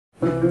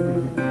Work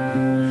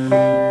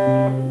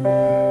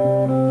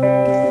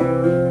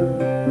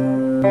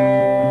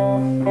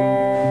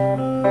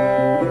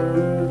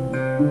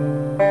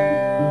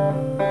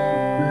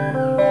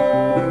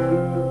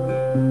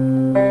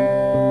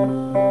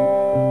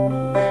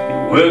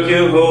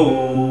your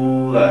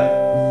whole life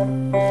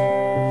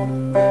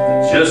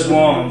for just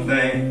one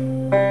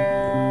thing.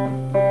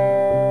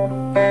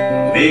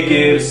 Make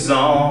it a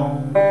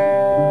song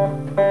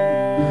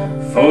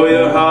for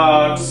your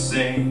heart to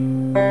sing.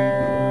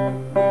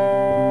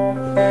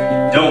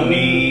 You don't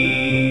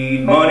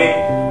need money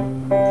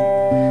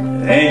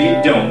and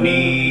you don't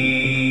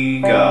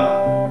need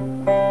God.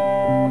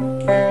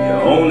 You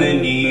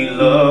only need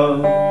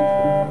love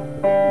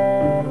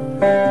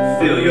to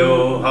fill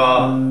your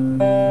heart.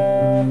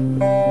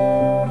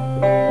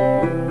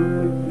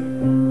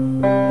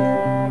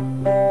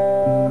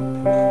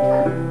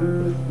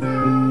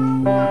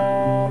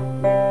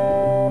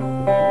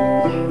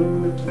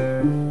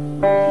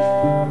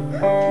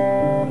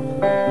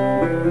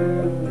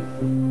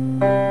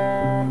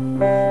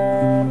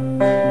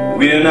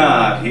 We're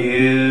not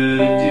here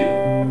to do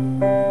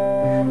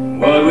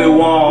what we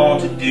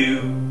want to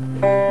do.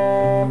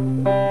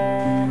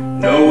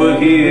 No, we're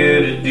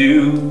here to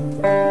do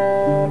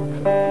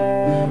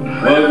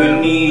what we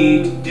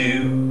need to do.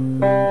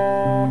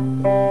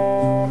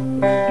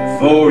 And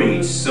for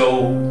each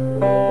soul,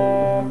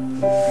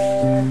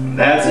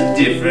 that's a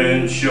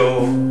different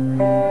show.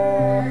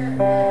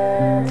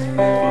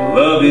 But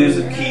love is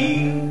a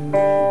key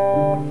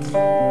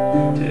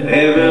to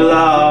every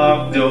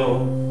locked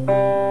door.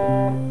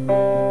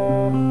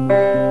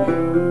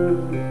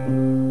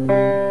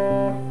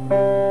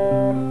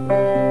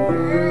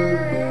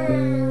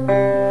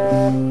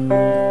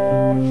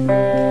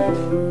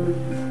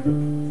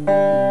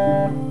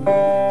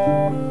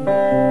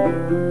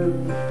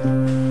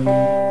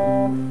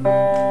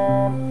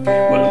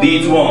 What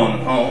leads one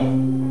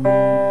home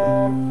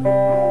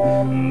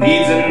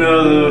needs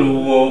another to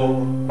war.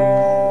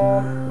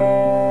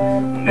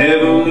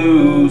 Never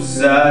lose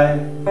sight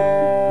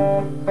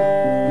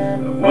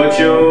of what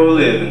you're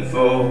living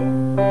for.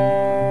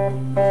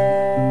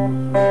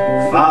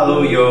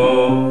 Follow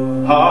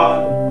your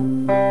heart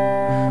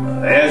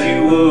as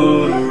you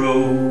would a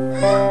road.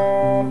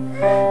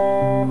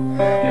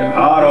 Your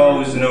heart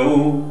always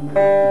knows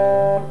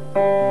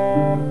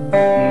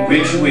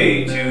which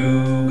way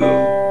to go.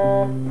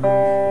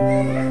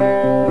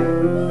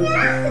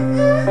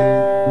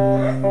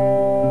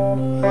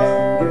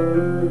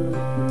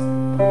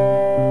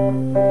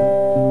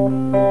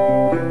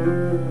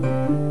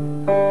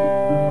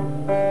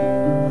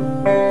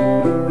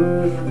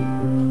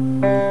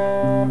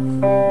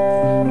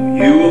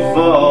 You will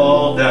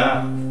fall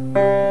down,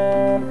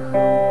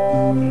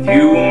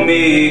 you will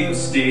make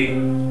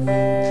mistakes.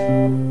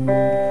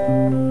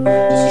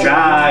 Just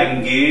try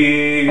and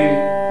give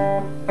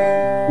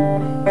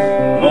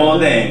more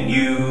than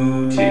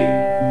you take.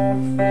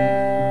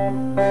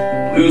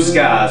 Blue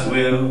skies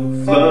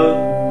will flood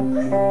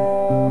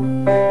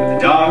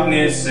with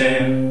darkness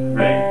and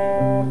rain.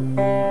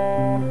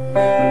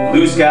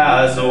 Blue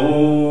skies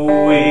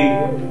always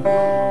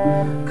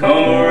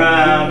come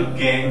around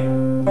again.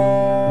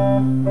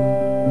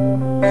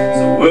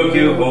 So work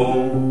your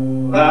whole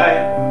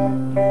life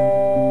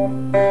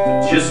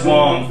for just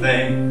one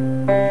thing.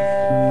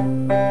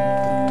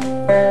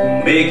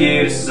 Make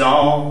it a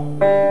song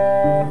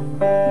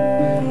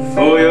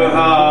for your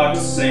heart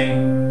to sing.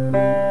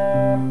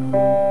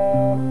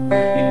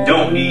 You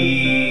don't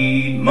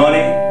need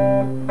money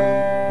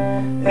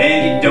and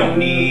you don't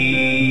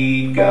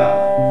need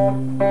God.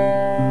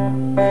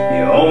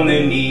 You only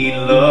need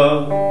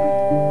love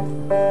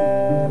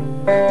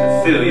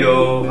to fill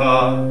your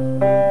heart.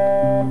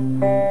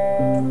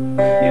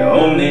 You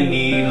only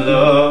need